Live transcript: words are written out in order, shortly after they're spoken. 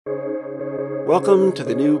Welcome to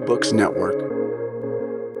the New Books Network.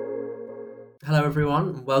 Hello everyone,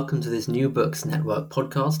 and welcome to this New Books Network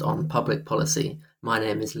podcast on public policy. My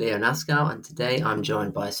name is Leo Naskow, and today I'm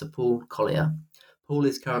joined by Sir Paul Collier. Paul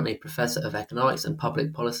is currently Professor of Economics and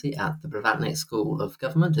Public Policy at the Blavatnik School of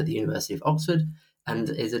Government at the University of Oxford and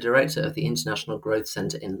is a Director of the International Growth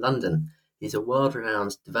Centre in London. He's a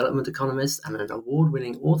world-renowned development economist and an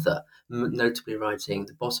award-winning author, notably writing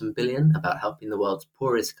The Bottom Billion about helping the world's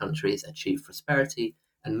poorest countries achieve prosperity,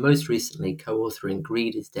 and most recently co-authoring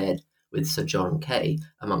Greed is Dead with Sir John Kay,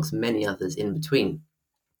 amongst many others in between.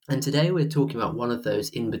 And today we're talking about one of those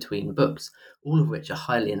in-between books, all of which are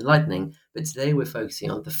highly enlightening, but today we're focusing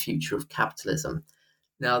on the future of capitalism.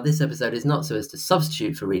 Now, this episode is not so as to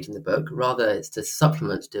substitute for reading the book, rather it's to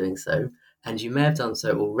supplement doing so, and you may have done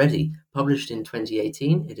so already. Published in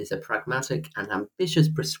 2018, it is a pragmatic and ambitious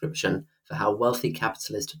prescription for how wealthy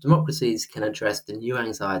capitalist democracies can address the new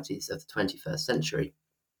anxieties of the 21st century.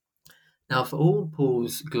 Now, for all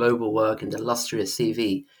Paul's global work and illustrious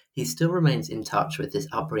CV, he still remains in touch with his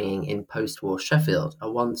upbringing in post-war Sheffield,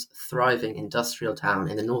 a once thriving industrial town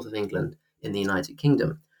in the north of England in the United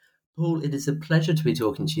Kingdom. Paul, it is a pleasure to be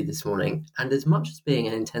talking to you this morning, and as much as being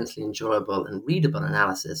an intensely enjoyable and readable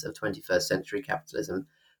analysis of 21st century capitalism,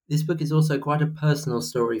 this book is also quite a personal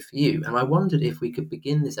story for you, and I wondered if we could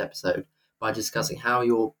begin this episode by discussing how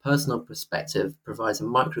your personal perspective provides a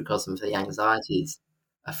microcosm for the anxieties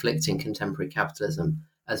afflicting contemporary capitalism,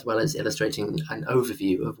 as well as illustrating an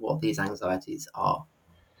overview of what these anxieties are.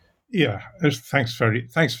 Yeah, thanks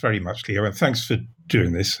very much, Leo, and thanks for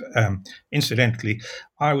doing this. Incidentally,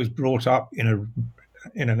 I was brought up in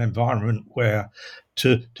an environment where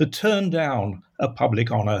to turn down a public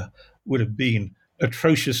honour would have been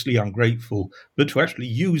atrociously ungrateful, but to actually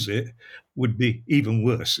use it would be even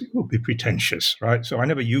worse. It would be pretentious, right? So I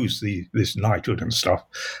never used this knighthood and stuff.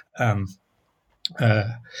 I'm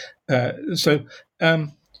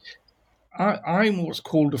what's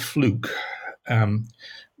called a fluke,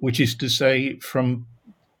 which is to say, from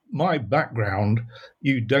my background,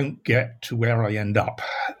 you don't get to where I end up.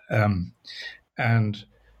 And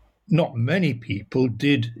not many people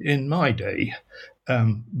did in my day,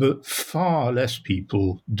 but far less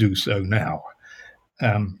people do so now.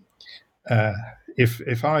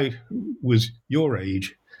 If I was your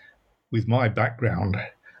age with my background,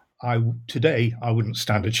 I wouldn't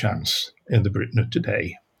stand a chance in the Britain of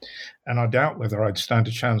today. And I doubt whether I'd stand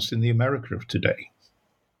a chance in the America of today.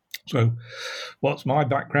 So what's my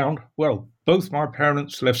background? Well, both my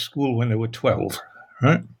parents left school when they were 12,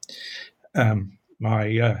 right?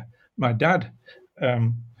 My dad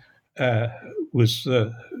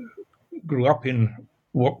grew up in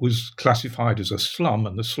what was classified as a slum,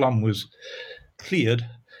 and the slum was cleared,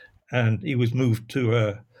 and he was moved to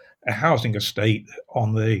a housing estate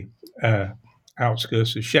on the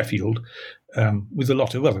outskirts of Sheffield with a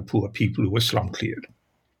lot of other poor people who were slum cleared.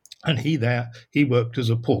 And he worked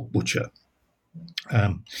as a pork butcher.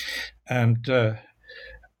 And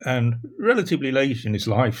relatively late in his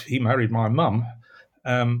life, he married my mum,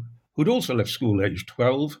 who'd also left school aged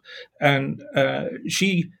 12, and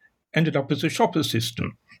she ended up as a shop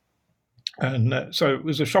assistant. And so it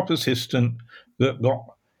was a shop assistant that got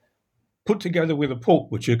put together with a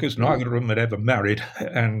pork butcher because neither of them had ever married,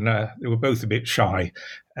 and they were both a bit shy.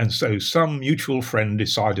 And so some mutual friend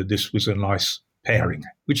decided this was a nice pairing,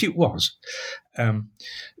 which it was.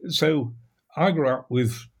 So I grew up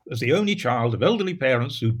as the only child of elderly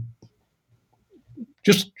parents who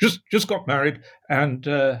just got married and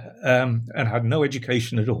had no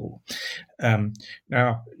education at all.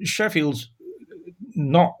 Now, Sheffield's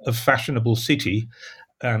not a fashionable city.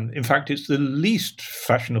 In fact, it's the least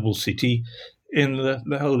fashionable city in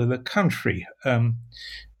the whole of the country. I'm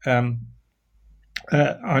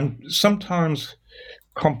sometimes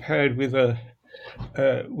compared with a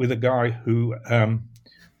guy who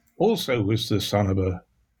also was the son of a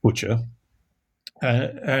butcher,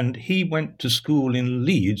 and he went to school in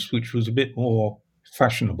Leeds, which was a bit more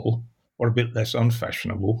fashionable or a bit less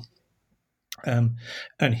unfashionable, and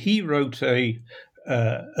he wrote a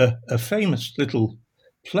famous little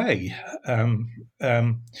play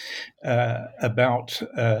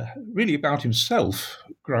about himself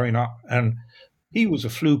growing up, and he was a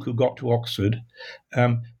fluke who got to Oxford,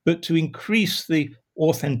 but to increase the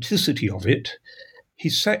authenticity of it, he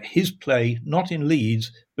set his play not in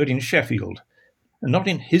Leeds but in Sheffield, and not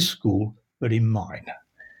in his school but in mine.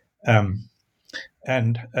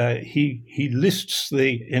 And he lists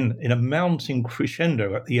in a mounting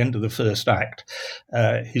crescendo at the end of the first act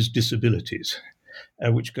his disabilities,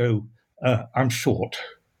 which go, I'm short.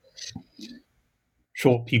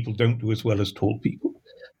 Short people don't do as well as tall people.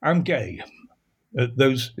 I'm gay. In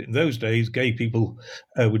those days, gay people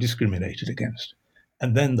were discriminated against.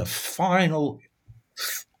 And then the final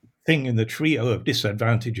thing in the trio of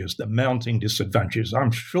disadvantages, the mounting disadvantages.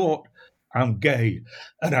 I'm short, I'm gay,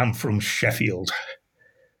 and I'm from Sheffield.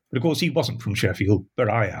 But of course, he wasn't from Sheffield, but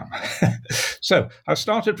I am. So I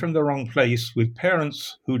started from the wrong place with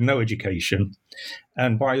parents who had no education.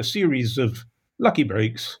 And by a series of lucky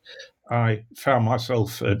breaks, I found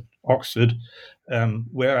myself at Oxford,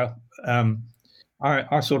 where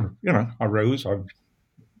I sort of, I rose. I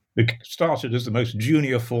started as the most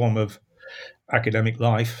junior form of academic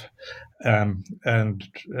life, and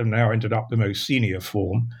now ended up the most senior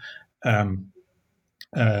form. And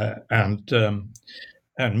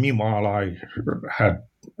meanwhile, I had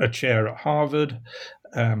a chair at Harvard.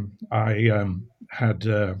 I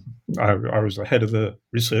was the head of the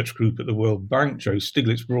research group at the World Bank. Joe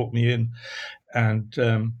Stiglitz brought me in, and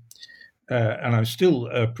I'm still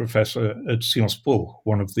a professor at Sciences Po,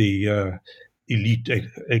 one of the elite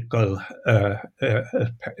écoles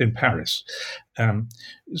in Paris.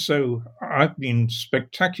 So I've been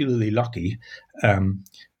spectacularly lucky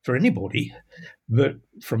for anybody, but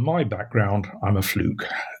from my background, I'm a fluke.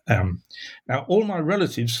 Now, all my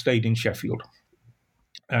relatives stayed in Sheffield,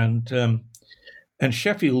 and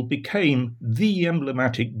Sheffield became the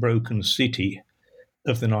emblematic broken city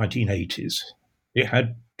of the 1980s. It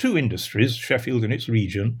had two industries, Sheffield and its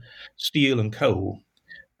region, steel and coal,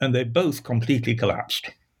 and they both completely collapsed.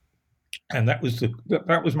 And that was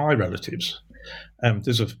my relatives.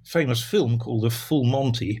 There's a famous film called The Full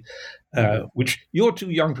Monty, which you're too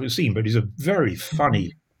young to have seen, but is a very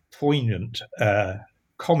funny, poignant,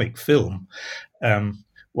 comic film.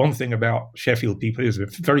 One thing about Sheffield people is a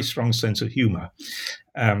very strong sense of humour.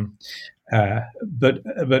 But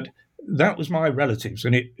that was my relatives,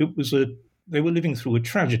 and they were living through a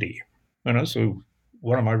tragedy. So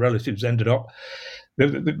one of my relatives ended up. A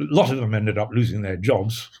lot of them ended up losing their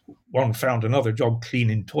jobs. One found another job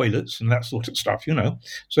cleaning toilets and that sort of stuff,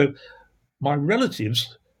 So my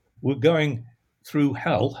relatives were going through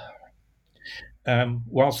hell,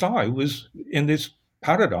 whilst I was in this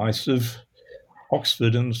paradise of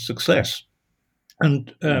Oxford and success.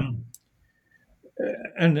 And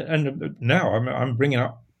now I'm bringing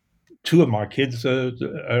up two of my kids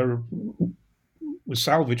were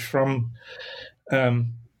salvaged from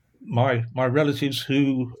my relatives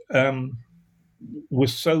who were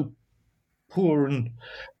so poor and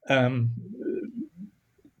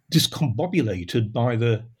discombobulated by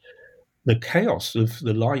the chaos of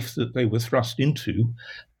the life that they were thrust into,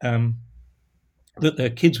 that their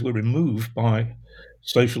kids were removed by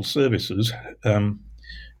social services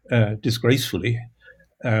disgracefully,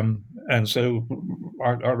 and so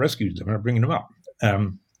I rescued them and I'm bringing them up.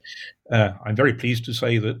 I'm very pleased to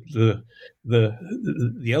say that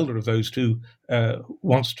the elder of those two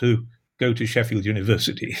wants to go to Sheffield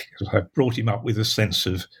University, because I brought him up with a sense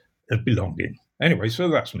of belonging. Anyway, so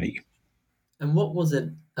that's me. And what was it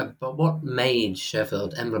about what made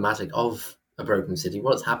Sheffield emblematic of a broken city?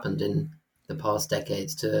 What has happened in the past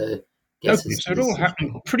decades to get so it all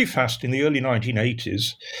happened pretty fast in the early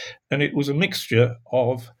 1980s, and it was a mixture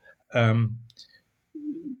of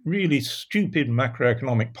really stupid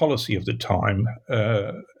macroeconomic policy of the time,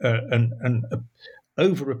 and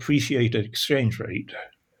overappreciated exchange rate.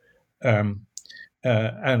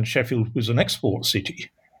 And Sheffield was an export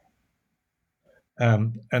city.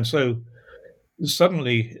 And so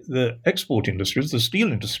suddenly the export industries, the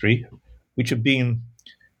steel industry, which had been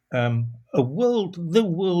the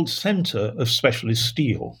world center of specialist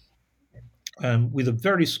steel, with a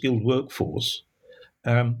very skilled workforce,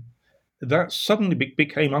 that suddenly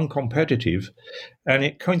became uncompetitive, and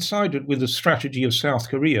it coincided with the strategy of South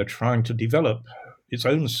Korea trying to develop its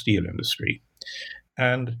own steel industry.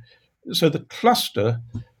 And so the cluster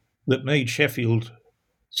that made Sheffield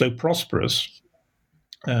so prosperous,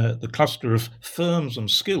 the cluster of firms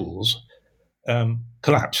and skills,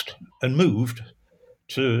 collapsed and moved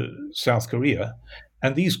to South Korea.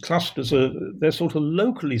 And these clusters they're sort of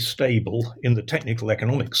locally stable in the technical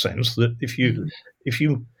economic sense, that if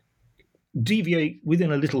you deviate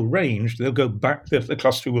within a little range, they'll go back, the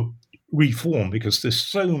cluster will reform, because there's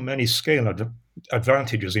so many scale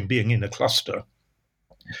advantages in being in a cluster.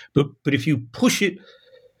 But if you push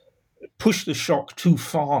the shock too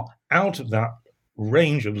far out of that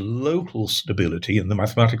range of local stability in the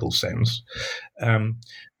mathematical sense, then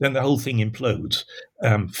the whole thing implodes.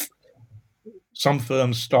 Some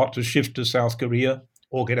firms start to shift to South Korea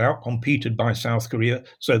or get out-competed by South Korea,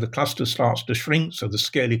 so the cluster starts to shrink, so the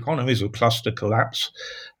scale economies of cluster collapse,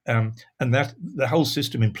 and that the whole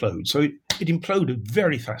system implodes. So it imploded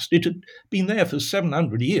very fast. It had been there for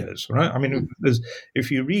 700 years, right? I mean,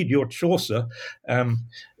 if you read your Chaucer,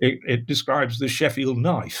 it describes the Sheffield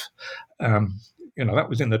knife. That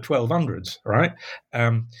was in the 1200s, right?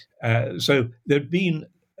 So there'd been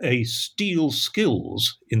a steel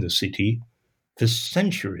skills in the city for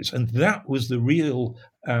centuries, and that was the real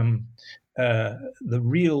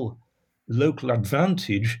local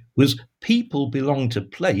advantage. Was people belonged to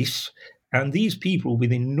place, and these people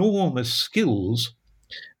with enormous skills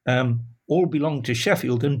all belonged to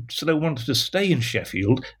Sheffield, and so they wanted to stay in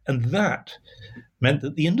Sheffield, and that meant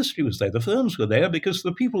that the industry was there, the firms were there because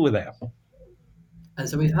the people were there. And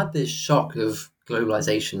so we've had this shock of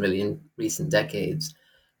globalization really in recent decades,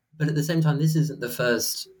 but at the same time, this isn't the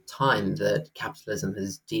first time that capitalism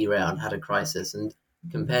has derailed, had a crisis, and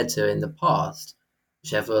compared to in the past,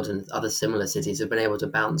 Sheffield and other similar cities have been able to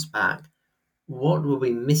bounce back. What were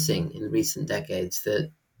we missing in recent decades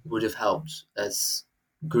that would have helped us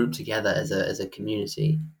group together as a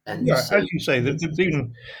community? And as you say, there's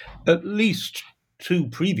been at least two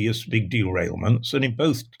previous big derailments, and in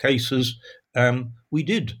both cases, we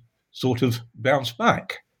did sort of bounce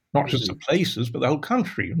back. Not just the places, but the whole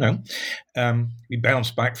country. We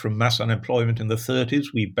bounced back from mass unemployment in the 30s.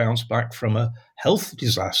 We bounced back from a health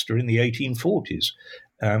disaster in the 1840s.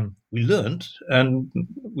 We learned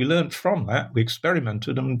from that. We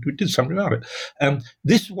experimented and we did something about it.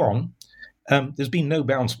 This one, there's been no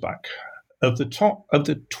bounce back. Of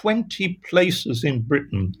the 20 places in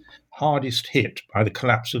Britain hardest hit by the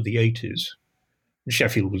collapse of the 80s,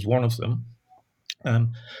 Sheffield was one of them.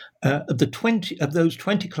 Of those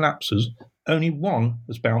 20 collapses, only one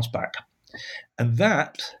has bounced back, and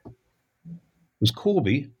that was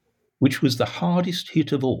Corby, which was the hardest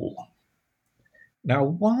hit of all. Now,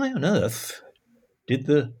 why on earth did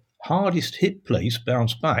the hardest hit place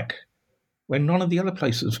bounce back when none of the other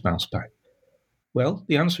places bounced back? Well,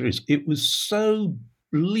 the answer is it was so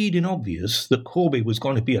bleeding obvious that Corby was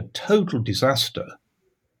going to be a total disaster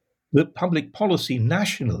that public policy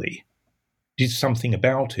nationally did something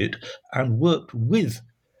about it and worked with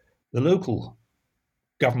the local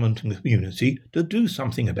government and the community to do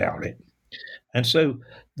something about it. And so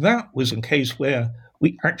that was a case where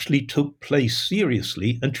we actually took place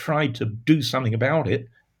seriously and tried to do something about it,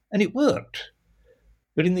 and it worked.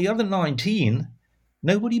 But in the other 19,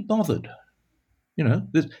 nobody bothered.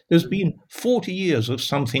 There's been 40 years of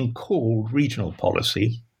something called regional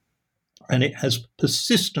policy, and it has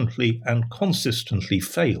persistently and consistently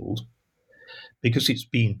failed because it's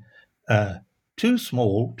been too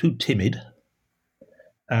small, too timid,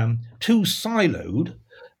 too siloed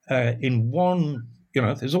in one.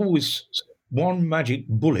 There's always one magic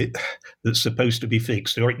bullet that's supposed to be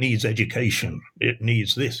fixed, or it needs education, it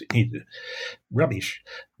needs this, it needs rubbish.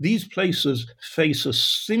 These places face a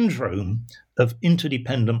syndrome of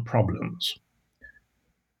interdependent problems.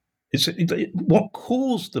 What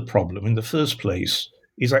caused the problem in the first place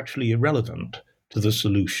is actually irrelevant to the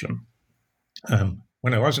solution.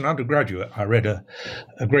 When I was an undergraduate, I read a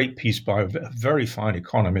great piece by a very fine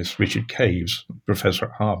economist, Richard Caves, professor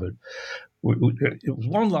at Harvard. It was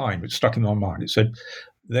one line which stuck in my mind. It said,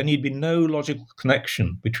 there need be no logical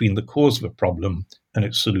connection between the cause of a problem and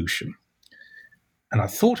its solution. And I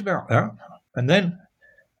thought about that, and then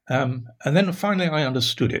finally I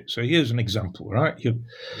understood it. So here's an example, right?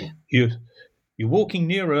 You're walking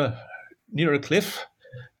near a cliff,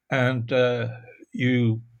 and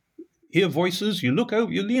you hear voices. You look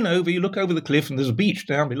over, you lean over, you look over the cliff, and there's a beach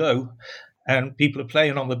down below, and people are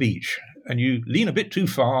playing on the beach. And you lean a bit too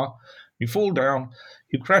far, you fall down,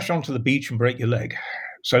 you crash onto the beach and break your leg.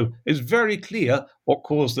 So it's very clear what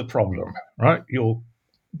caused the problem, right? You're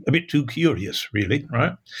a bit too curious, really,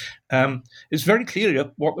 right? It's very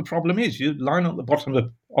clear what the problem is. You lie on the bottom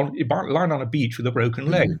you lie on a beach with a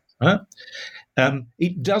broken leg. Right?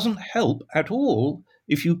 It doesn't help at all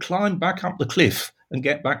if you climb back up the cliff and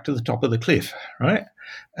get back to the top of the cliff, right?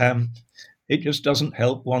 It just doesn't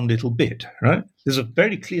help one little bit, right? There's a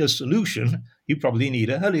very clear solution. You probably need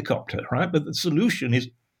a helicopter, right? But the solution is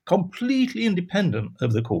completely independent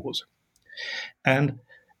of the cause. And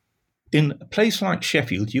in a place like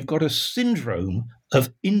Sheffield, you've got a syndrome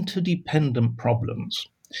of interdependent problems.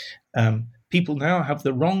 People now have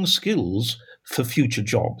the wrong skills for future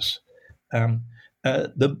jobs. There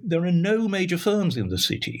are no major firms in the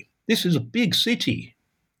city. This is a big city,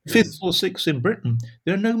 fifth or sixth in Britain.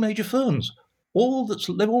 There are no major firms.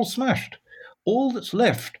 They're all smashed. All that's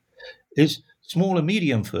left is small and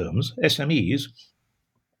medium firms, SMEs,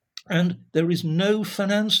 and there is no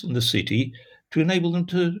finance in the city to enable them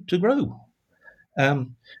to grow.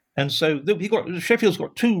 And so Sheffield's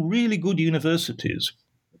got two really good universities.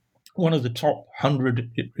 one of the top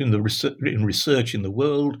 100 in research in the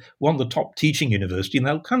world, one of the top teaching university in the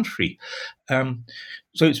whole country. So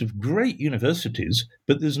it's great universities,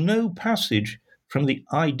 but there's no passage from the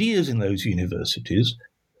ideas in those universities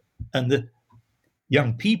and the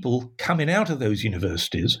young people coming out of those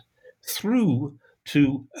universities through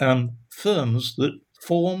to firms that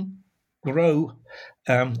form, grow,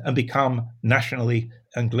 and become nationally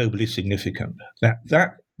and globally significant.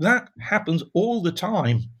 That happens all the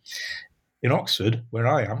time in Oxford, where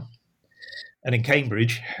I am, and in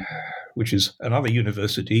Cambridge, which is another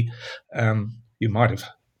university you might have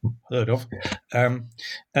heard of, and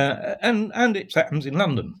it happens in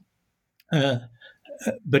London.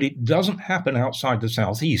 But it doesn't happen outside the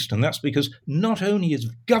southeast, and that's because not only is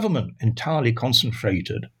government entirely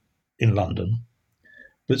concentrated in London,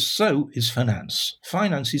 but so is finance.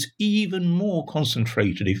 Finance is even more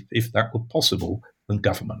concentrated, if that were possible, than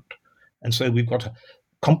government. And so we've got a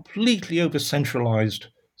completely over-centralized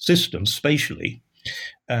system spatially.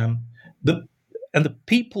 And the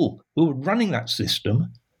people who are running that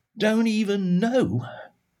system don't even know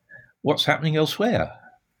what's happening elsewhere,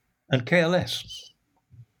 and care less.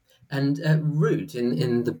 And Root,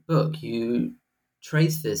 in the book, you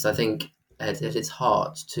trace this, I think, at its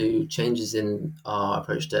heart to changes in our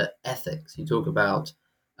approach to ethics. You talk about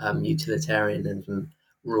utilitarianism,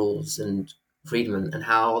 rules, and freedom, and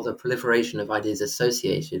how the proliferation of ideas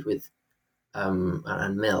associated with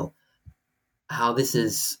and Mill, how this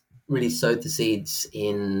has really sowed the seeds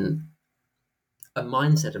in a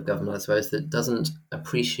mindset of government, I suppose, that doesn't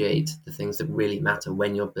appreciate the things that really matter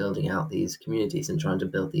when you're building out these communities and trying to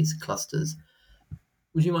build these clusters.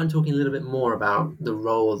 Would you mind talking a little bit more about the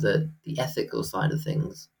role that the ethical side of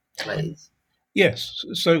things plays? Yes.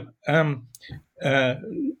 So, and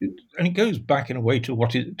it goes back in a way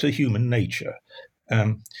to human nature.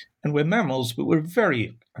 And we're mammals, but we're a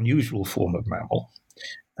very unusual form of mammal.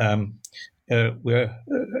 We're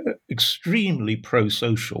extremely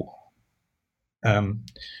pro-social. And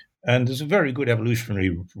there's a very good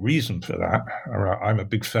evolutionary reason for that. I'm a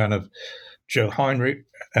big fan of Joe Heinrich,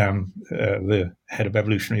 the head of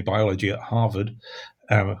evolutionary biology at Harvard,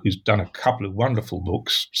 who's done a couple of wonderful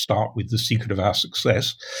books, start with The Secret of Our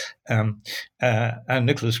Success, and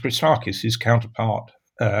Nicholas Christakis, his counterpart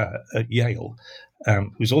at Yale,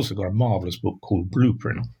 who's also got a marvelous book called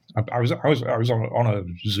Blueprint. I was on a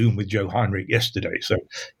Zoom with Joe Heinrich yesterday, so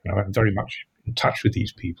I'm very much in touch with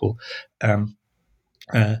these people.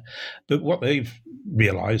 But what they've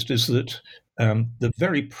realized is that the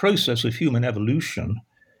very process of human evolution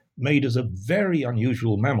made us a very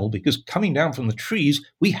unusual mammal, because coming down from the trees,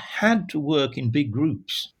 we had to work in big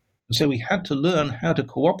groups. And so we had to learn how to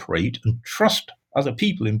cooperate and trust other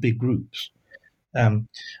people in big groups,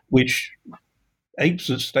 which apes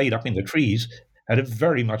that stayed up in the trees had a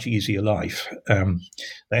very much easier life.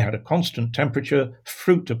 They had a constant temperature,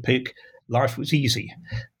 fruit to pick, life was easy.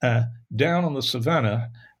 Down on the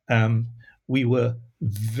savannah, we were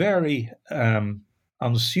very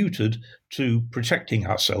unsuited to protecting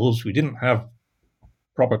ourselves. We didn't have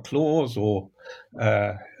proper claws or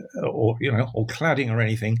cladding or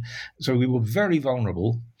anything, so we were very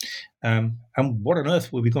vulnerable. And what on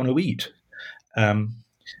earth were we going to eat?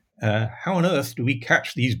 How on earth do we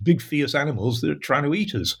catch these big fierce animals that are trying to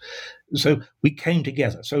eat us? So we came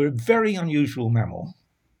together. So we're a very unusual mammal.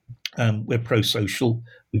 We're pro-social.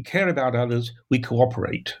 We care about others. We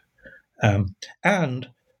cooperate. And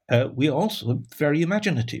we're also very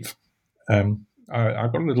imaginative. I've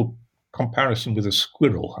got a little comparison with a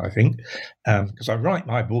squirrel, I think, because I write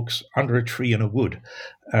my books under a tree in a wood.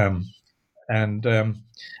 And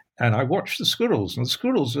I watch the squirrels, and the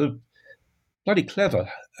squirrels are bloody clever.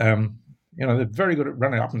 They're very good at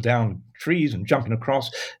running up and down trees and jumping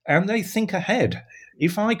across, and they think ahead.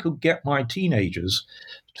 If I could get my teenagers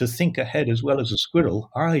to think ahead as well as a squirrel,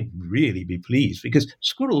 I'd really be pleased, because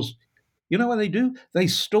squirrels, you know what they do? They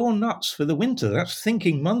store nuts for the winter. That's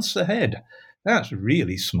thinking months ahead. That's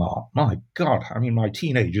really smart. My God, I mean, my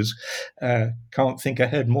teenagers can't think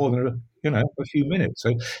ahead more than a few minutes.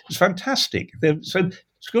 So it's fantastic. So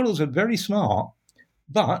squirrels are very smart,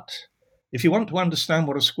 but if you want to understand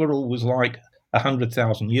what a squirrel was like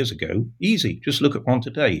 100,000 years ago, easy. Just look at one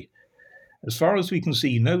today. As far as we can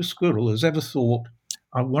see, no squirrel has ever thought,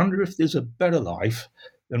 I wonder if there's a better life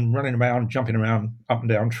than running around, jumping around up and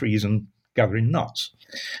down trees and gathering nuts.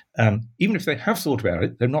 Even if they have thought about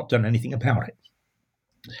it, they've not done anything about it.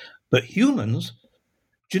 But humans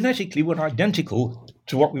genetically were identical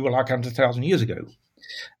to what we were like 100,000 years ago.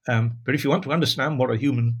 But if you want to understand what a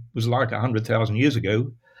human was like 100,000 years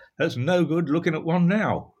ago, that's no good looking at one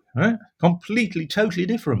now. Right? Completely, totally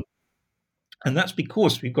different. And that's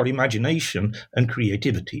because we've got imagination and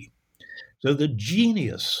creativity. So the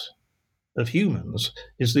genius of humans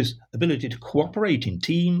is this ability to cooperate in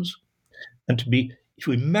teams and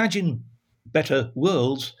to imagine better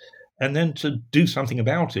worlds and then to do something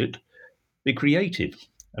about it, be creative.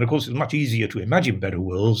 And of course, it's much easier to imagine better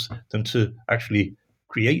worlds than to actually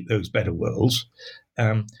create those better worlds.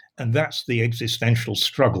 And that's the existential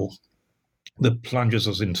struggle that plunges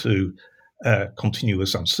us into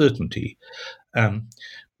continuous uncertainty.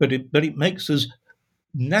 But it makes us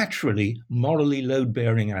naturally morally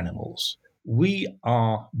load-bearing animals. We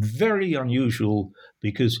are very unusual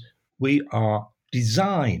because we are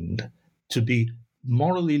designed to be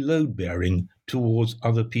morally load-bearing towards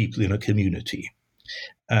other people in a community.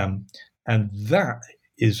 And that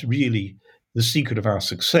is really the secret of our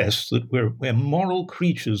success, that we're moral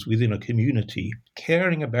creatures within a community,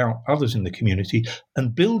 caring about others in the community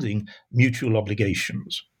and building mutual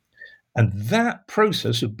obligations. And that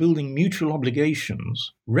process of building mutual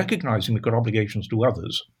obligations, recognizing we've got obligations to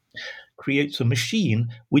others, creates a machine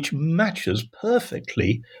which matches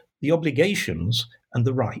perfectly the obligations and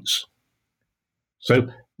the rights. So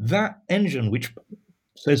that engine which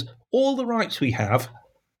says all the rights we have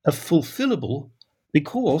are fulfillable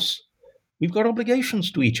because we've got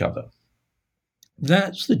obligations to each other.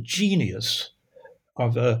 That's the genius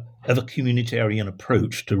of a communitarian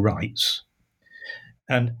approach to rights.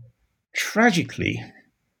 And tragically,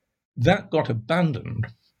 that got abandoned,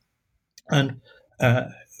 and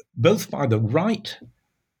both by the right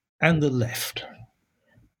and the left.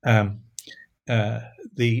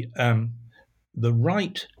 The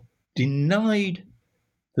right denied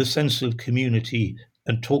the sense of community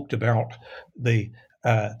and talked about the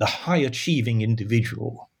high-achieving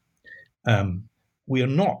individual. We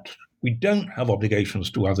don't have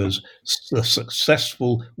obligations to others. The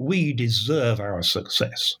successful, we deserve our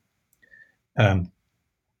success. I'm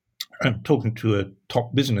talking to a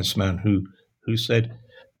top businessman who said,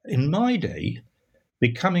 in my day,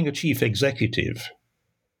 becoming a chief executive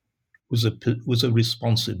was a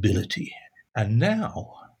responsibility. And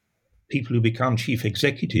now people who become chief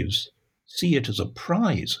executives see it as a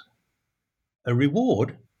prize, a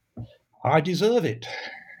reward. I deserve it.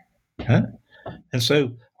 Huh? And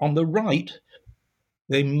so on the right,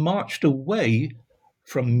 they marched away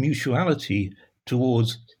from mutuality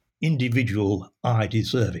towards individual, I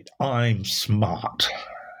deserve it, I'm smart.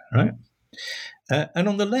 Right? And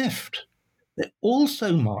on the left, they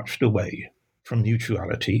also marched away from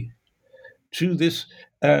mutuality to this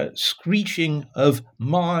screeching of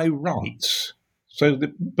my rights. So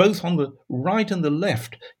that both on the right and the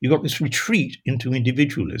left, you've got this retreat into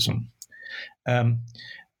individualism.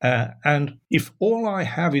 And if all I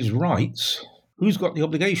have is rights, who's got the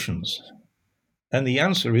obligations? And the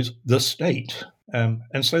answer is the state.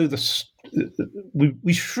 And so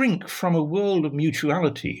we shrink from a world of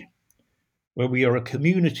mutuality, where we are a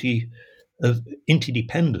community of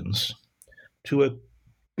interdependence, to a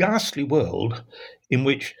ghastly world in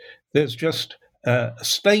which there's just a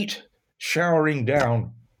state showering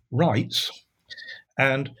down rights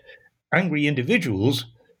and angry individuals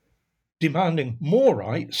demanding more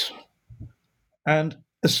rights, and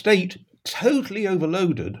a state totally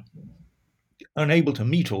overloaded, unable to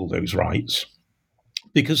meet all those rights,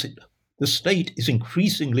 because the state is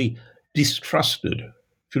increasingly distrusted.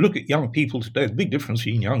 If you look at young people today, the big difference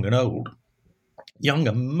between young and old. Young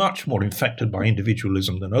are much more infected by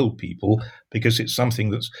individualism than old people, because it's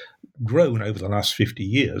something that's grown over the last 50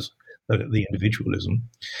 years, the individualism.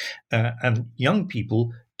 And young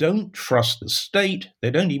people don't trust the state.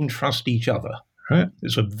 They don't even trust each other. Right?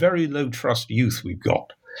 It's a very low trust youth we've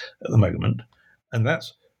got at the moment. And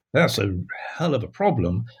that's a hell of a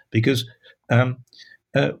problem, because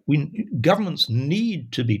governments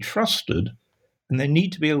need to be trusted, and they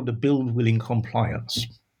need to be able to build willing compliance.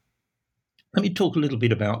 Let me talk a little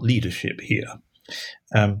bit about leadership here.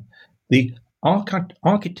 The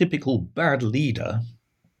archetypical bad leader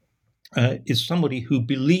is somebody who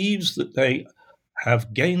believes that they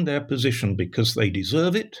have gained their position because they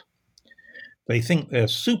deserve it. They think they're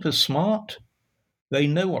super smart. They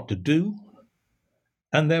know what to do.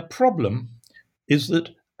 And their problem is that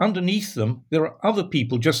underneath them, there are other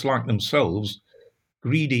people just like themselves,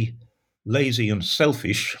 greedy, lazy, and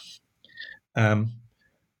selfish.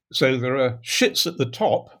 So there are shits at the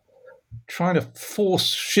top trying to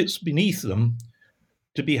force shits beneath them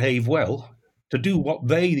to behave well, to do what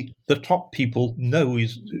the top people know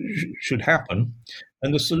should happen.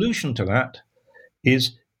 And the solution to that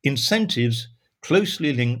is incentives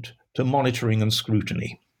closely linked to monitoring and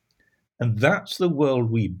scrutiny. And that's the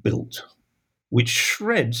world we built, which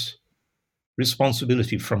shreds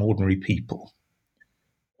responsibility from ordinary people.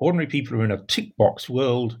 Ordinary people are in a tick box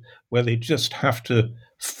world where they just have to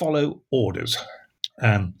follow orders.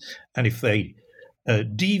 And if they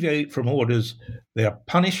deviate from orders, they are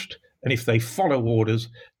punished. And if they follow orders,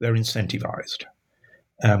 they're incentivized.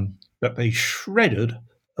 But they shredded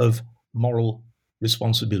of moral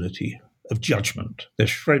responsibility, of judgment. They're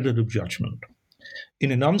shredded of judgment.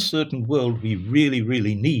 In an uncertain world, we really,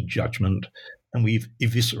 really need judgment, and we've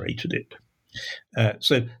eviscerated it.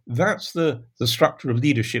 So that's the structure of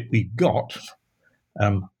leadership we've got.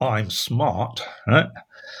 I'm smart, right?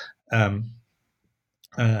 And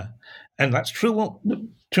that's true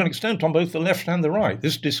to an extent on both the left and the right.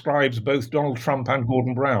 This describes both Donald Trump and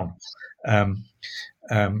Gordon Brown. And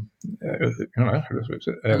I'm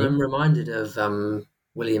reminded of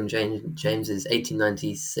William James's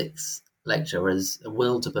 1896 lecture as a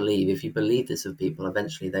will to believe. If you believe this of people,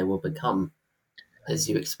 eventually they will become as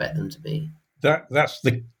you expect them to be. That's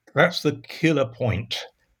the killer point.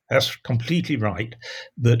 That's completely right.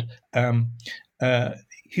 That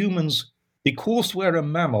humans, because we're a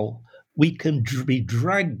mammal, we can be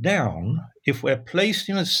dragged down if we're placed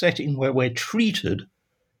in a setting where we're treated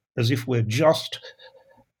as if we're just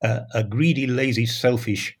a greedy, lazy,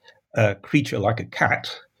 selfish creature like a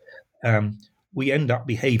cat. We end up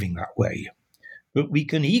behaving that way. But we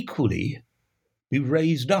can equally be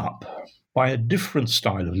raised up by a different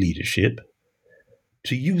style of leadership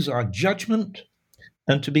to use our judgment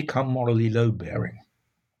and to become morally load-bearing.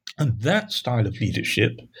 And that style of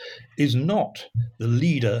leadership is not the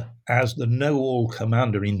leader as the know-all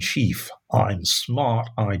commander-in-chief. I'm smart,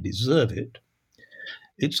 I deserve it.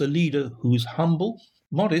 It's a leader who's humble,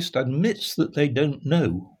 modest, admits that they don't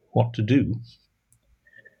know what to do,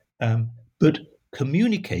 but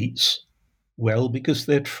communicates well because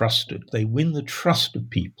they're trusted. They win the trust of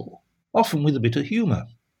people, often with a bit of humour.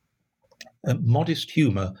 Modest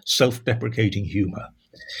humour, self-deprecating humour.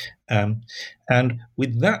 And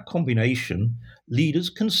with that combination, leaders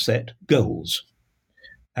can set goals.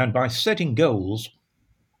 And by setting goals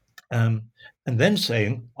and then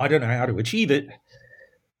saying, I don't know how to achieve it,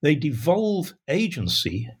 they devolve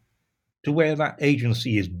agency to where that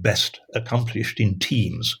agency is best accomplished in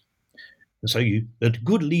teams. And so a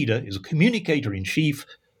good leader is a communicator-in-chief,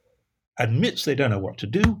 admits they don't know what to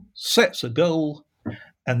do, sets a goal,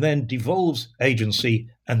 and then devolves agency,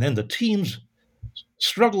 and then the teams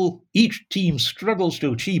struggle. Each team struggles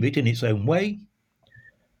to achieve it in its own way.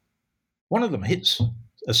 One of them hits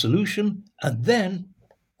a solution, and then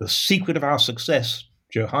the secret of our success,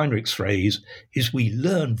 Joe Heinrich's phrase, is we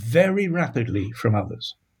learn very rapidly from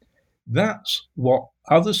others. That's what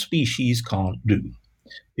other species can't do.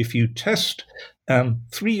 If you test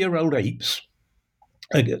 3-year-old apes,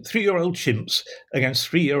 3-year-old chimps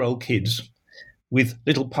against 3-year-old kids with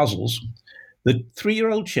little puzzles, the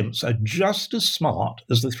 3-year-old chimps are just as smart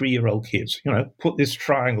as the 3-year-old kids. Put this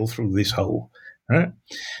triangle through this hole. Right?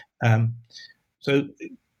 So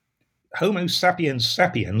Homo sapiens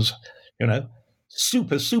sapiens,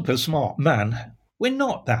 super, super smart man, we're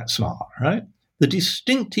not that smart, right? The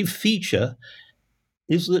distinctive feature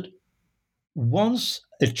is that once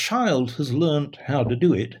a child has learned how to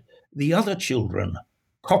do it, the other children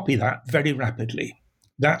copy that very rapidly.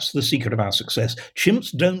 That's the secret of our success.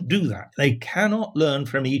 Chimps don't do that. They cannot learn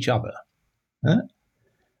from each other. Huh?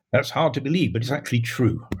 That's hard to believe, but it's actually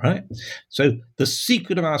true, right? So the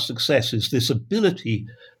secret of our success is this ability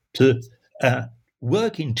to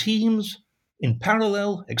work in teams, in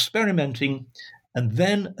parallel, experimenting, and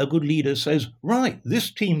then a good leader says, right,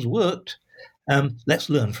 this team's worked, let's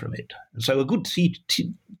learn from it. And so a good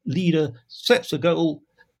leader sets a goal,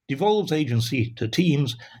 devolves agency to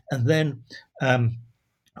teams, and then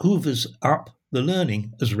hoovers up the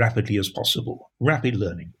learning as rapidly as possible. Rapid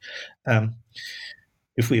learning.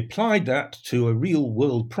 If we applied that to a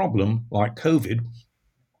real-world problem like COVID,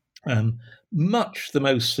 much the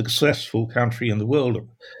most successful country in the world,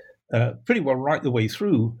 pretty well right the way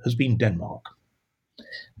through, has been Denmark.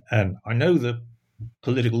 And I know the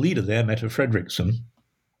political leader there, Mette Frederiksen.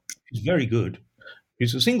 She's very good.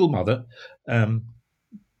 She's a single mother,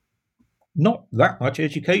 not that much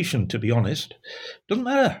education, to be honest. Doesn't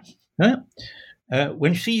matter. Huh?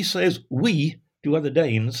 When she says we to other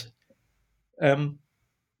Danes,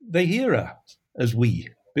 they hear her as we,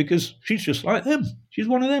 because she's just like them. She's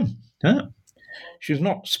one of them. Huh? She's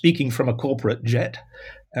not speaking from a corporate jet.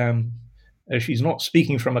 She's not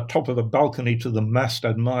speaking from a top of a balcony to the massed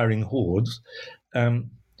admiring hordes.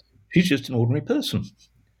 She's just an ordinary person.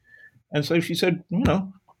 And so she said,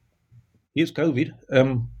 here's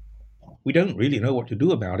COVID. We don't really know what to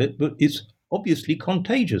do about it, but it's obviously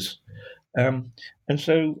contagious. And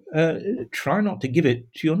so try not to give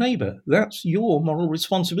it to your neighbour. That's your moral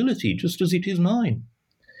responsibility, just as it is mine.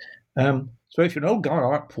 So if you're an old guy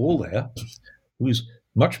like Paul there, who's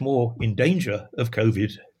much more in danger of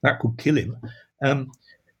COVID, that could kill him,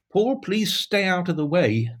 Paul, please stay out of the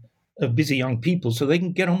way of busy young people so they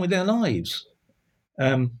can get on with their lives.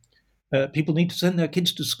 People need to send their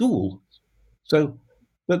kids to school.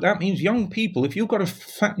 But that means young people, if you've got a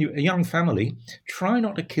young family, try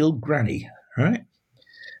not to kill granny, right?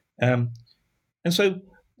 And so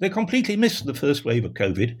they completely missed the first wave of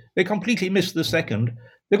COVID. They completely missed the second.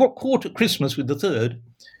 They got caught at Christmas with the third.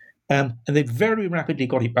 And they very rapidly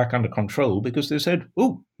got it back under control because they said,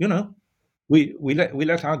 we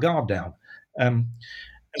let our guard down. And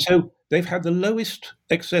so they've had the lowest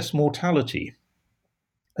excess mortality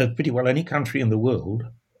of pretty well any country in the world.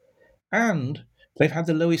 And they've had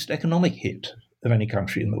the lowest economic hit of any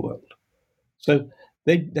country in the world. So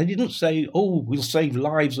they didn't say, we'll save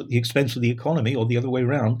lives at the expense of the economy or the other way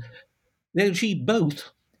around. They achieved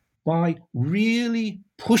both by really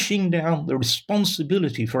pushing down the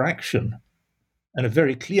responsibility for action, and a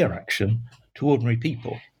very clear action, to ordinary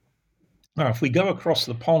people. Now, if we go across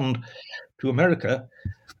the pond to America,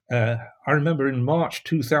 I remember in March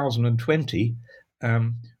 2020,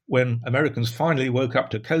 when Americans finally woke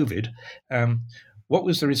up to COVID, what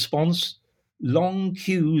was the response? Long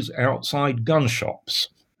queues outside gun shops.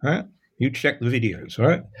 Right? You check the videos,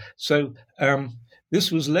 right? So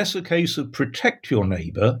this was less a case of protect your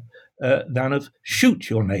neighbor than of shoot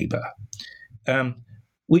your neighbor,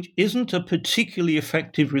 which isn't a particularly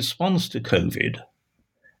effective response to COVID.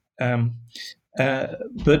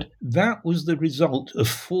 But that was the result of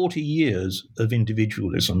 40 years of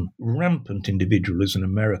individualism, rampant individualism in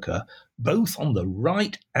America, both on the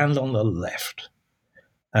right and on the left.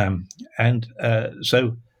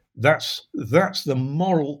 So that's the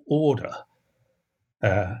moral order,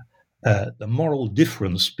 the moral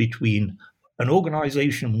difference between an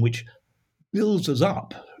organization which builds us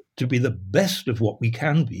up to be the best of what we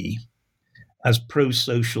can be as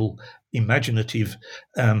pro-social, imaginative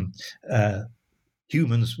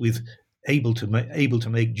humans with able to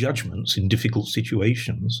make judgments in difficult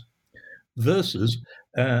situations, versus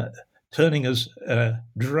dragging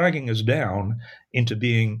us down into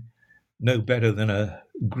being no better than a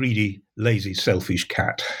greedy, lazy, selfish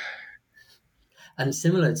cat. And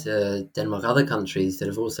similar to Denmark, other countries that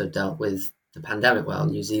have also dealt with the pandemic well,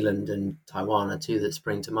 New Zealand and Taiwan are two that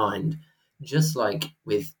spring to mind. Just like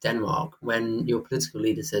with Denmark, when your political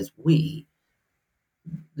leader says we,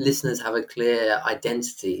 listeners have a clear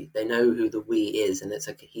identity. They know who the we is, and it's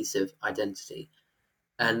a cohesive identity.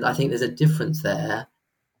 And I think there's a difference there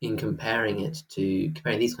in comparing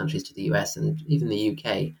these countries to the US and even the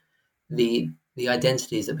UK. The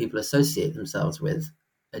identities that people associate themselves with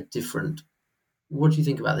are different. What do you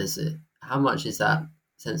think about this? How much is that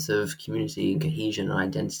sense of community and cohesion and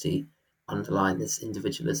identity underlying this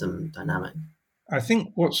individualism dynamic? I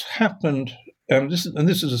think what's happened, this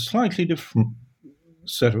is a slightly different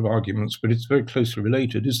set of arguments, but it's very closely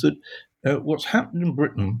related, is that what's happened in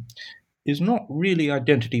Britain is not really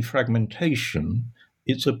identity fragmentation,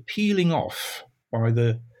 it's a peeling off by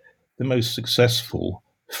the most successful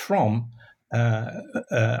from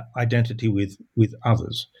identity with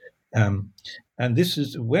others. And this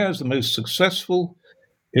is, where's the most successful?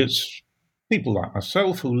 It's people like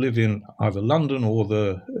myself who live in either London or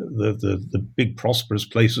the big prosperous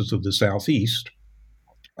places of the southeast.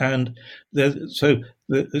 And so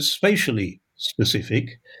they're spatially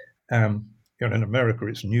specific. In America,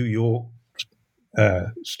 it's New York,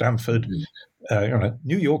 Stanford,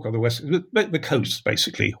 New York or the West, the coast,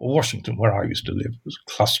 basically, or Washington, where I used to live. It was a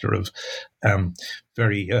cluster of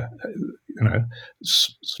very,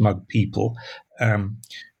 smug people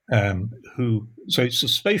who. So it's a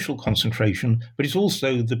spatial concentration, but it's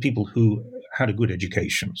also the people who had a good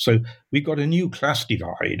education. So we've got a new class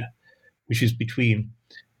divide, which is between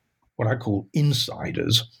what I call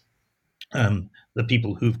insiders, the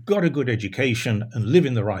people who've got a good education and live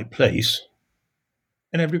in the right place,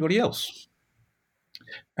 and everybody else.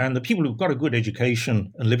 And the people who've got a good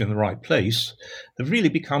education and live in the right place have really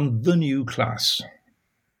become the new class,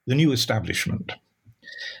 the new establishment.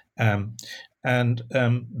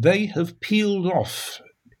 They have peeled off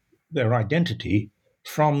their identity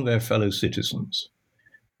from their fellow citizens.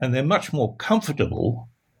 And they're much more comfortable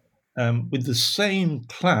with the same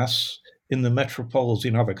class in the metropoles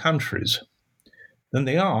in other countries than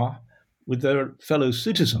they are with their fellow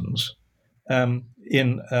citizens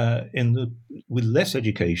with less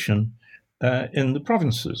education in the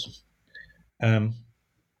provinces. I'm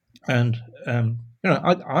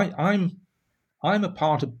I'm a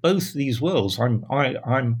part of both these worlds. I'm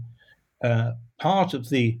part of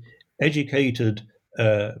the educated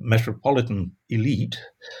metropolitan elite,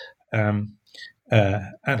 and an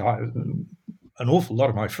awful lot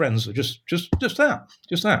of my friends are just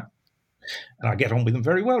that. And I get on with them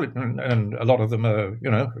very well. And a lot of them are,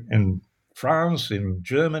 in France, in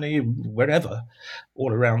Germany, wherever,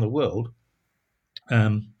 all around the world.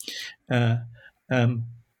 But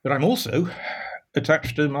I'm also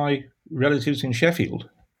attached to my relatives in Sheffield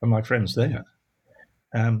and my friends there.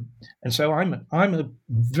 And so I'm a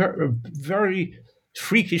very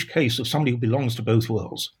freakish case of somebody who belongs to both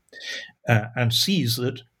worlds, and sees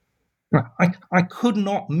that I could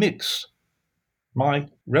not mix my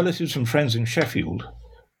relatives and friends in Sheffield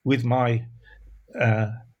with my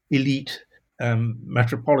elite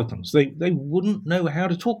metropolitans. They wouldn't know how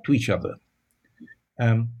to talk to each other.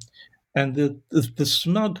 And the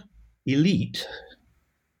smug elite,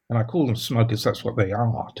 and I call them smug because that's what they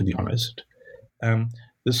are, to be honest,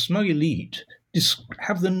 the smug elite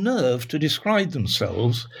have the nerve to describe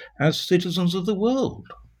themselves as citizens of the world.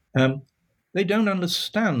 They don't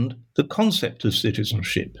understand the concept of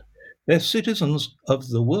citizenship. They're citizens of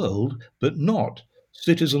the world, but not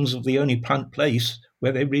citizens of the only place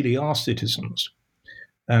where they really are citizens.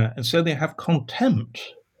 And so they have contempt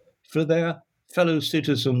for their fellow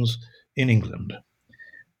citizens in England.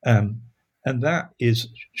 And that is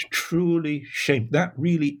truly shame.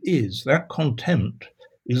 That contempt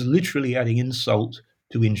is literally adding insult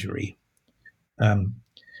to injury. And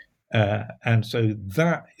so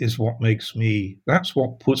that is that's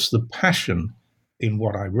what puts the passion in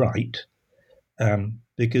what I write,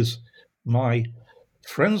 because my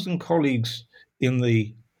friends and colleagues in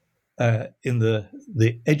the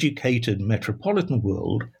educated metropolitan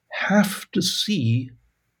world have to see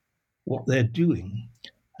what they're doing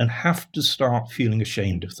and have to start feeling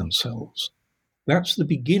ashamed of themselves. That's the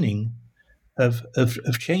beginning of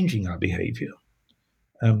changing our behavior.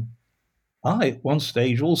 I, at one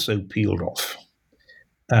stage, also peeled off.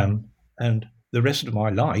 And the rest of my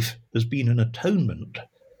life has been an atonement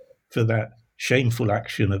for that shameful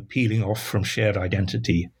action of peeling off from shared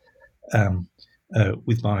identity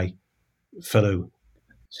with my fellow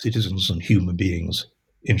citizens and human beings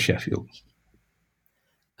in Sheffield.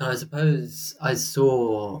 I suppose I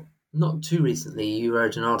saw, not too recently, you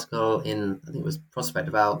wrote an article in, I think it was Prospect,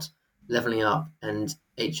 about levelling up and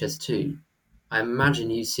HS2. I imagine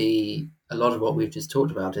you see a lot of what we've just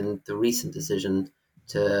talked about in the recent decision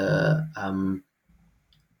to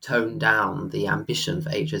tone down the ambition for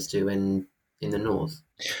HS2 in the north.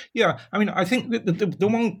 Yeah, I mean, I think that the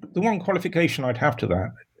one qualification I'd have to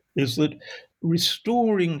that is that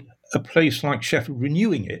restoring a place like Sheffield,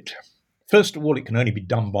 renewing it, first of all, it can only be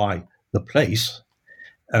done by the place,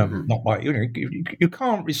 not by, you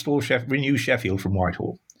can't renew Sheffield from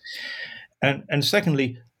Whitehall. And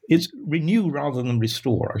secondly, it's renew rather than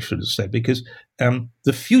restore, I should have said, because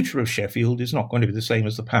the future of Sheffield is not going to be the same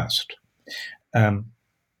as the past. And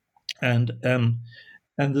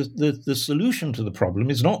the solution to the problem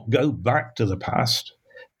is not go back to the past.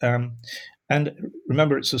 And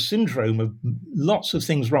remember, it's a syndrome of lots of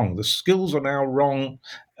things wrong. The skills are now wrong.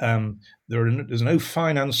 There's no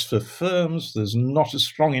finance for firms. There's not a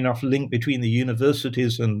strong enough link between the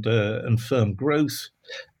universities and firm growth.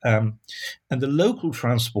 And the local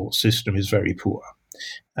transport system is very poor.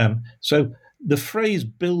 So the phrase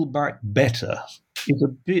 "build back better" is a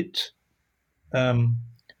bit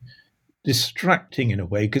distracting in a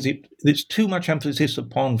way, because it's too much emphasis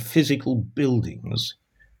upon physical buildings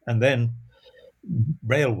and then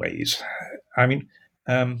railways. I mean,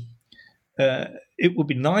 it would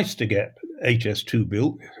be nice to get HS2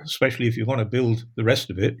 built, especially if you want to build the rest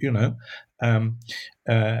of it, and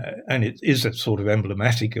it is a sort of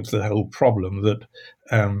emblematic of the whole problem that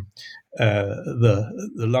the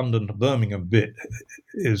London to Birmingham bit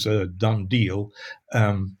is a done deal,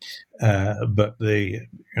 but the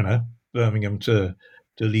Birmingham to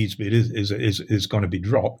Leeds bit is going to be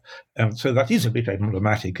dropped. So that is a bit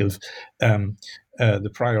emblematic of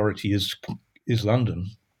the priority is London,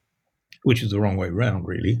 which is the wrong way round,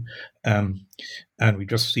 really. And we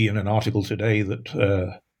just see in an article today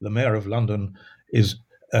that the Mayor of London is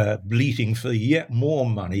bleating for yet more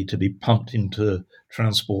money to be pumped into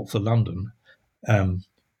transport for London.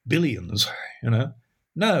 Billions, No.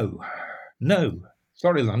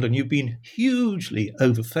 Sorry, London, you've been hugely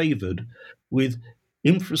overfavoured with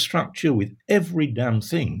infrastructure, with every damn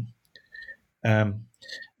thing.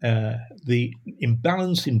 The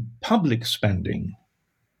imbalance in public spending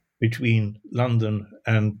between London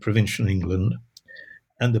and provincial England,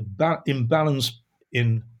 and the imbalance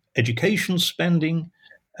in education spending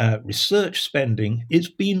research spending, it's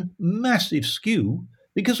been massive skew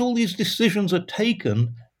because all these decisions are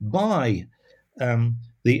taken by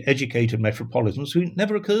the educated metropolitans who it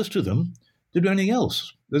never occurs to them to do anything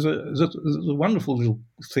else. There's a wonderful little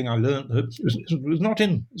thing I learned that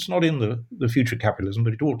it's not in the Future Capitalism,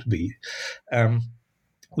 but it ought to be,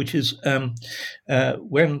 which is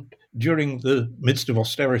when during the midst of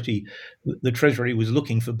austerity, the Treasury was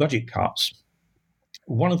looking for budget cuts.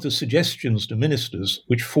 One of the suggestions to ministers,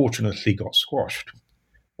 which fortunately got squashed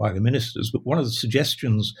by the ministers, but one of the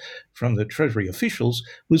suggestions from the Treasury officials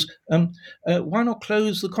was, why not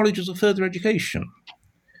close the colleges of further education?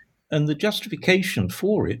 And the justification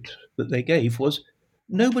for it that they gave was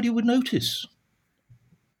nobody would notice.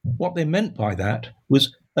 What they meant by that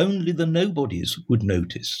was only the nobodies would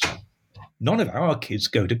notice. None of our kids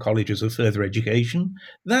go to colleges of further education.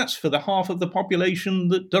 That's for the half of the population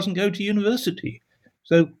that doesn't go to university.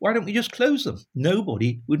 So why don't we just close them?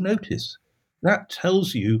 Nobody would notice. That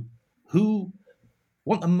tells you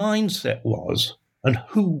what the mindset was and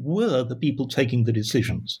who were the people taking the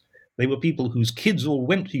decisions. They were people whose kids all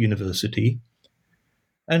went to university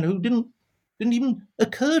and who didn't even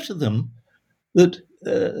occur to them that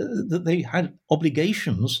they had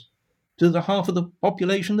obligations to the half of the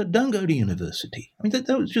population that don't go to university. I mean,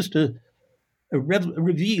 that was just a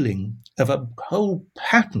revealing of a whole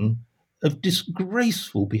pattern of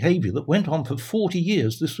disgraceful behaviour that went on for 40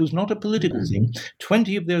 years. This was not a political thing.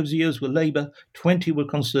 20 of those years were Labour, 20 were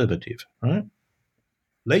Conservative, right?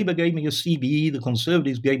 Labour gave me a CBE, the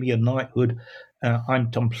Conservatives gave me a knighthood.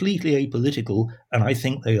 I'm completely apolitical, and I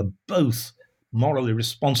think they are both morally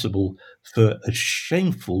responsible for a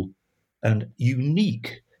shameful and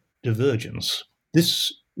unique divergence.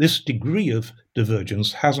 This degree of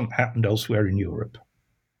divergence hasn't happened elsewhere in Europe.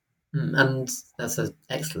 And that's an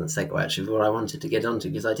excellent segue, actually, for what I wanted to get onto,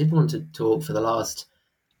 because I did want to talk for the last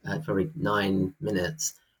probably 9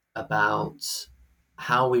 minutes about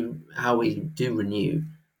how we do renew.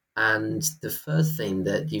 And the first thing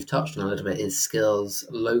that you've touched on a little bit is skills,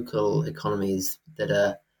 local economies that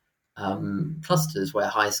are clusters where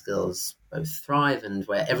high skills both thrive and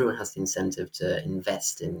where everyone has the incentive to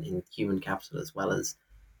invest in human capital as well as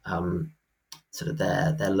sort of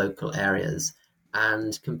their local areas.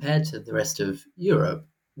 And compared to the rest of Europe,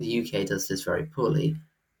 the UK does this very poorly.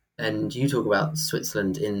 And you talk about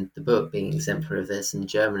Switzerland in the book being exemplary of this, and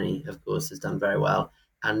Germany, of course, has done very well.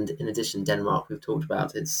 And in addition, Denmark, we've talked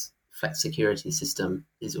about, its flex security system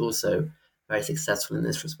is also very successful in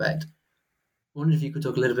this respect. I wondered if you could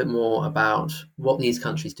talk a little bit more about what these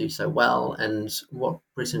countries do so well and what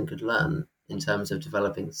Britain could learn in terms of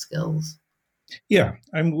developing skills. Yeah,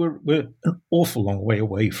 and we're an awful long way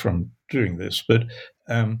away from doing this, but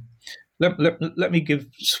let me give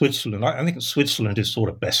Switzerland. I think Switzerland is sort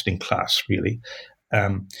of best in class, really,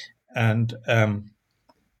 and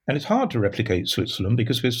it's hard to replicate Switzerland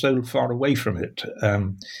because we're so far away from it.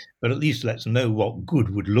 But at least let's know what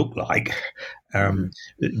good would look like.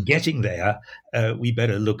 Getting there, we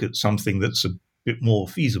better look at something that's a bit more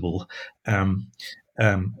feasible.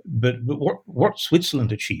 But what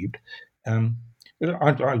Switzerland achieved.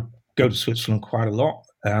 I go to Switzerland quite a lot,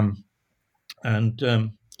 and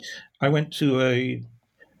I went to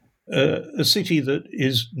a city that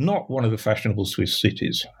is not one of the fashionable Swiss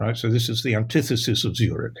cities, right? So this is the antithesis of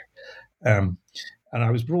Zurich, and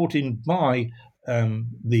I was brought in by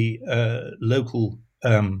the local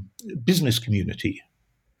business community.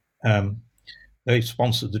 They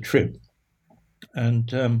sponsored the trip, and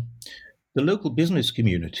the local business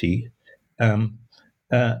community.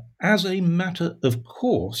 As a matter of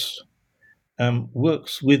course,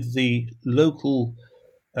 works with the local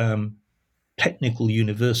technical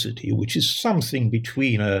university, which is something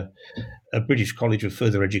between a British College of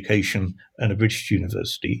Further Education and a British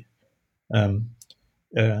university. And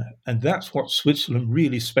that's what Switzerland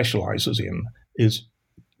really specializes in, is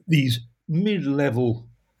these mid-level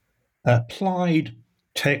applied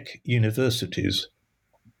tech universities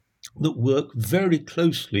that work very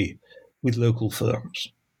closely with local firms.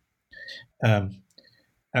 And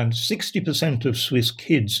 60% of Swiss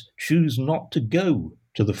kids choose not to go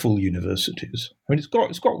to the full universities. I mean, it's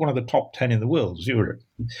got one of the top 10 in the world, Zurich.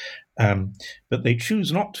 But they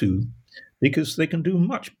choose not to because they can do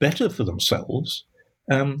much better for themselves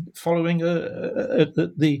following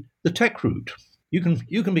the tech route. You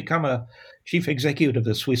can become a chief executive of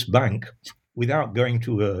a Swiss bank without going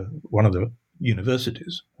to one of the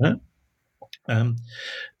universities. Right?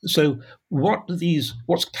 So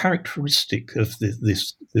what's characteristic of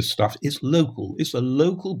this stuff is local. It's a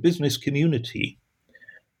local business community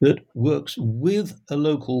that works with a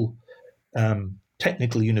local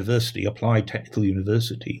technical university, applied technical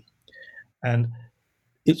university. And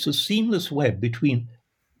it's a seamless web between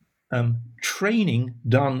training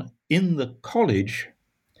done in the college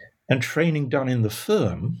and training done in the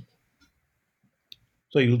firm.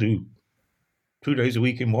 So you'll do 2 days a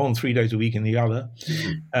week in one, 3 days a week in the other.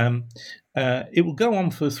 Mm-hmm. It will go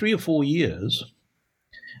on for 3 or 4 years,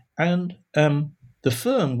 and the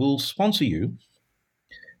firm will sponsor you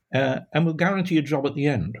and will guarantee a job at the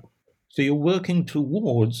end. So you're working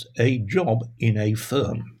towards a job in a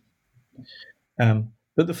firm.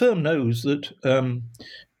 But the firm knows that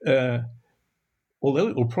although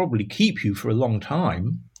it will probably keep you for a long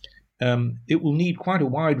time, it will need quite a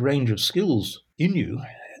wide range of skills in you.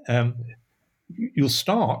 You'll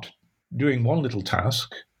start doing one little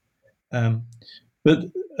task, but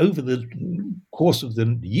over the course of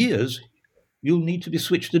the years, you'll need to be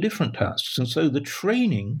switched to different tasks. And so the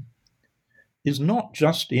training is not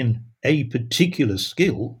just in a particular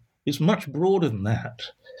skill, it's much broader than that.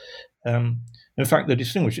 In fact, they're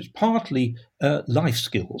distinguished. It's partly life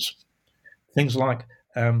skills, things like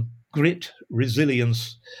grit,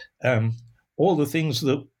 resilience, all the things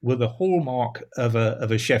that were the hallmark of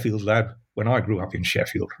a Sheffield lad when I grew up in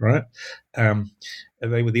Sheffield, right?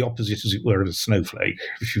 They were the opposite, as it were, of a snowflake,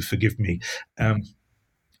 if you forgive me.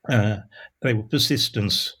 They were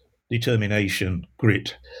persistence, determination,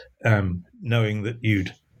 grit, knowing that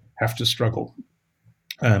you'd have to struggle.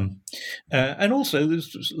 And also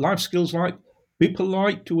there's life skills like be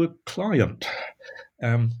polite to a client.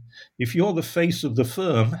 If you're the face of the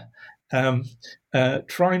firm,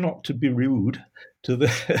 try not to be rude to the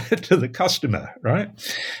to the customer, right?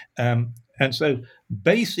 And so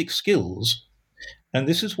basic skills, and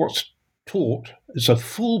this is what's taught, it's a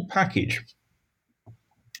full package.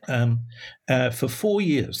 For 4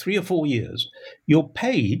 years, 3 or 4 years, you're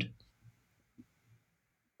paid,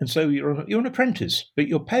 and so you're an apprentice, but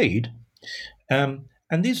you're paid, and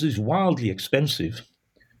this is wildly expensive,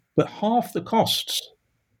 but half the costs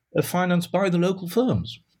are financed by the local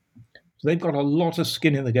firms. So they've got a lot of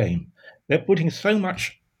skin in the game. They're putting so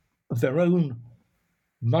much of their own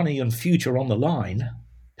money and future on the line,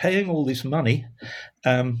 paying all this money,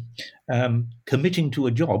 committing to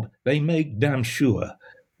a job. They make damn sure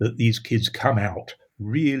that these kids come out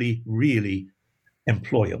really, really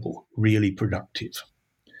employable, really productive.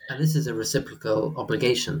 And this is a reciprocal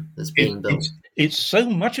obligation that's being built. It's so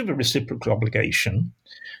much of a reciprocal obligation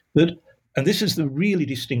that, and this is the really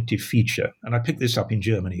distinctive feature, and I picked this up in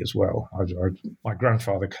Germany as well. My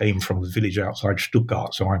grandfather came from a village outside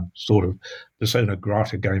Stuttgart, so I'm sort of persona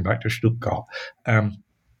grata going back to Stuttgart.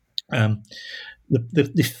 The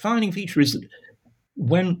defining feature is that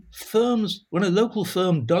when a local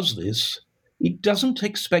firm does this, it doesn't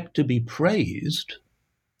expect to be praised,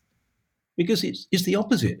 because it's the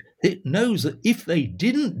opposite. It knows that if they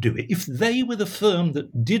didn't do it, if they were the firm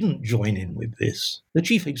that didn't join in with this, the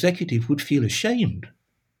chief executive would feel ashamed.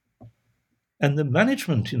 And the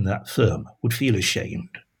management in that firm would feel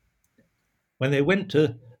ashamed. When they went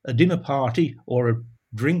to a dinner party or a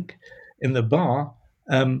drink in the bar,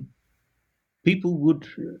 people would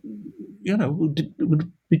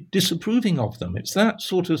be disapproving of them. It's that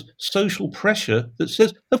sort of social pressure that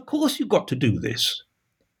says, of course you've got to do this.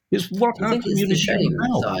 It's what our community is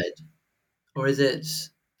about. Side? Or is it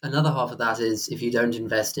another half of that is if you don't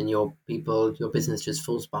invest in your people, your business just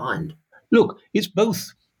falls behind? Look, it's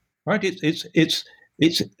both, right? It's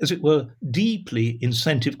as it were, deeply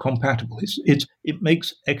incentive compatible. It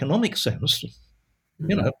makes economic sense.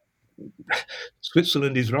 Mm-hmm.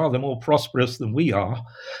 Switzerland is rather more prosperous than we are,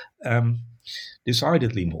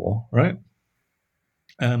 decidedly more, right?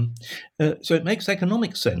 So it makes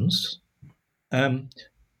economic sense,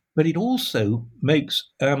 but it also makes,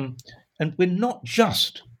 and we're not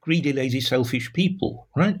just greedy, lazy, selfish people,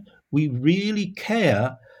 right? We really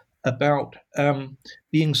care about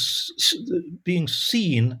being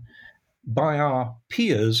seen by our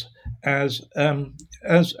peers as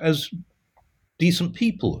decent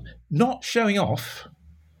people, not showing off,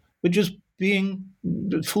 but just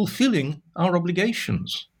fulfilling our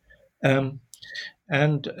obligations, and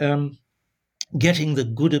getting the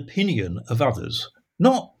good opinion of others,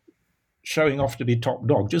 not showing off to be top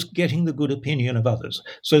dog, just getting the good opinion of others.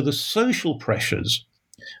 So the social pressures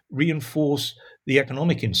reinforce the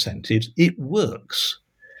economic incentives. It works.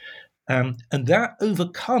 And that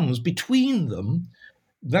overcomes, between them,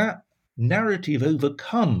 that narrative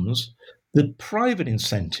overcomes the private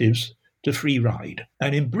incentives to free ride.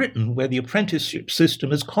 And in Britain, where the apprenticeship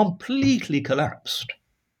system has completely collapsed,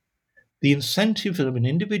 the incentive of an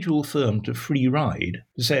individual firm to free ride,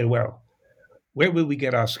 to say, well, Where will we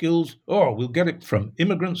get our skills? Oh, we'll get it from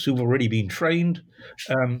immigrants who've already been trained,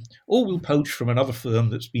 or we'll poach from another firm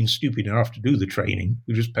that's been stupid enough to do the training.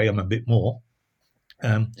 We just pay them a bit more.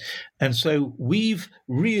 And so we've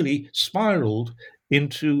really spiraled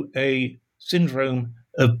into a syndrome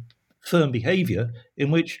of firm behavior in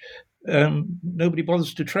which nobody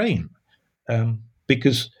bothers to train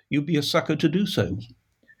because you'd be a sucker to do so.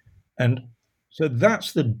 And so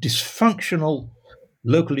that's the dysfunctional,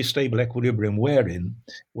 locally stable equilibrium we're in,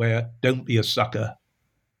 where don't be a sucker.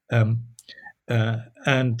 And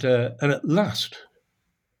at last,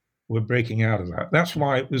 we're breaking out of that. That's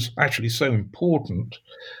why it was actually so important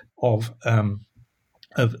of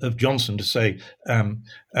Johnson to say, I'm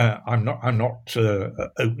not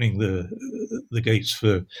opening the gates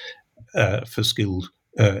for skilled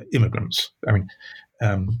immigrants. I mean,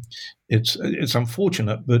 it's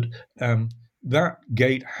unfortunate, but that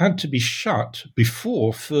gate had to be shut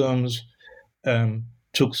before firms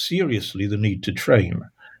took seriously the need to train.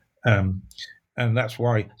 And that's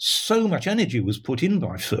why so much energy was put in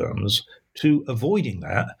by firms to avoiding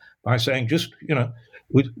that by saying, just,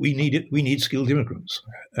 we need it. We need skilled immigrants.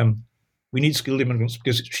 We need skilled immigrants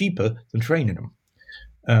because it's cheaper than training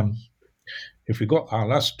them. If we've got our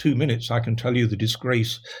last 2 minutes, I can tell you the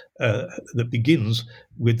disgrace that begins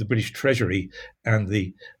with the British Treasury and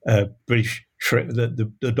the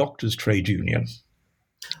the Doctors' Trade Union.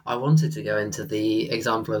 I wanted to go into the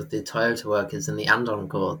example of the Toyota workers and the Andon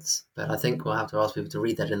Accords, but I think we'll have to ask people to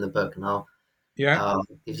read that in the book, and I'll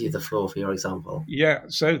give you the floor for your example. Yeah,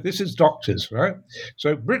 so this is doctors, right?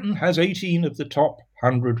 So Britain has 18 of the top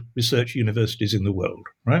 100 research universities in the world,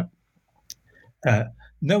 right?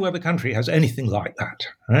 No other country has anything like that,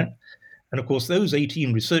 right? And of course, those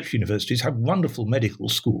 18 research universities have wonderful medical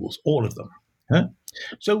schools, all of them. Right?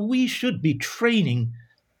 So we should be training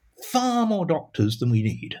far more doctors than we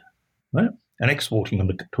need, right? And exporting them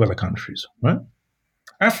to other countries, right?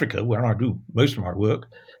 Africa, where I do most of my work,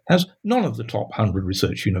 has none of the top 100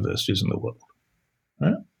 research universities in the world,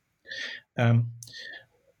 right?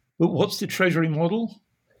 But what's the Treasury model?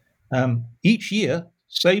 Each year,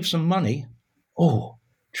 save some money. Oh,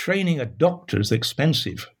 training a doctor is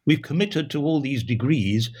expensive. We've committed to all these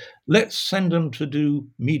degrees. Let's send them to do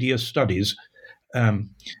media studies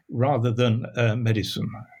rather than medicine.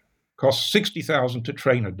 Costs 60,000 to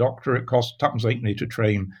train a doctor. It costs tuppence halfpenny to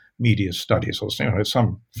train media studies, or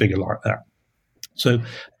some figure like that. So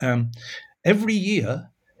every year,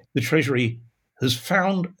 the Treasury has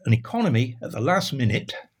found an economy at the last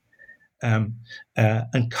minute and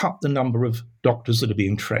cut the number of doctors that are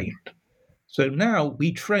being trained. So now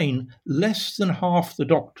we train less than half the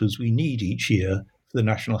doctors we need each year for the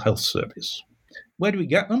National Health Service. Where do we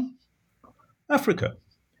get them? Africa.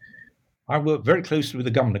 I work very closely with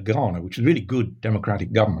the government of Ghana, which is a really good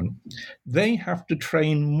democratic government. They have to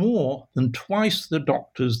train more than twice the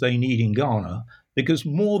doctors they need in Ghana because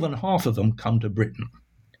more than half of them come to Britain.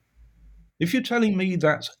 If you're telling me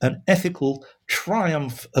that's an ethical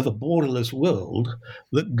triumph of a borderless world,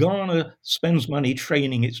 that Ghana spends money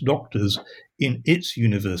training its doctors in its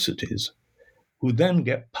universities, who then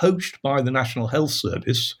get poached by the National Health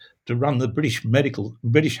Service to run the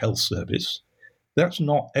British Health Service, that's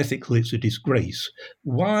not ethical, it's a disgrace.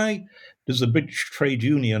 Why does the British Trade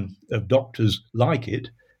Union of Doctors like it?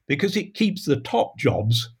 Because it keeps the top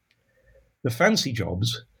jobs, the fancy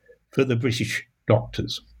jobs, for the British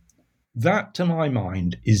doctors. That, to my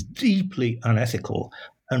mind, is deeply unethical,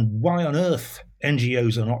 and why on earth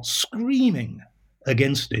NGOs are not screaming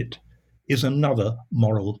against it is another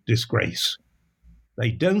moral disgrace.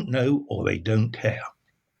 They don't know or they don't care.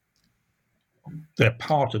 They're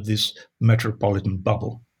part of this metropolitan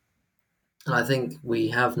bubble. And I think we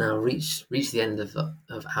have now reached the end of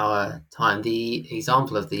our time. The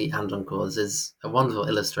example of the Andon Accords is a wonderful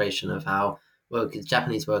illustration of how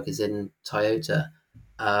Japanese workers in Toyota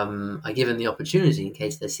are given the opportunity, in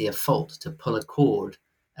case they see a fault, to pull a cord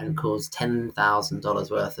and cause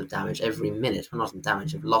 $10,000 worth of damage every minute, well, not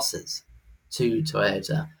damage, of losses to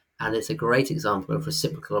Toyota. And it's a great example of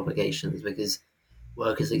reciprocal obligations because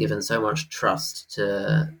workers are given so much trust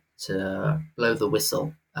to blow the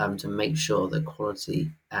whistle to make sure that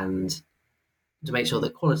quality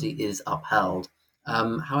is upheld.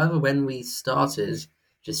 However, when we started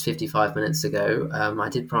just 55 minutes ago, I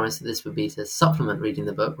did promise that this would be to supplement reading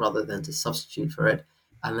the book rather than to substitute for it.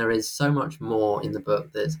 And there is so much more in the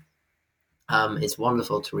book that is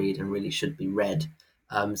wonderful to read and really should be read.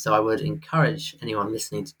 So I would encourage anyone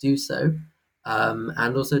listening to do so,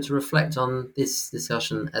 and also to reflect on this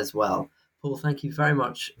discussion as well. Paul, thank you very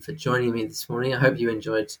much for joining me this morning. I hope you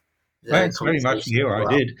enjoyed Thanks very much, conversation Leo. as I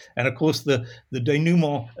well. did. And of course, the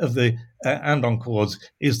denouement of the andon cause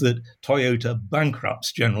is that Toyota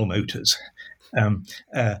bankrupts General Motors.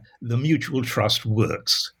 The mutual trust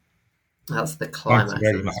works. That's the Thanks climax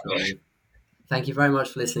very of the much. story. Thank you very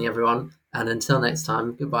much for listening, everyone. And until next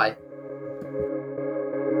time, goodbye.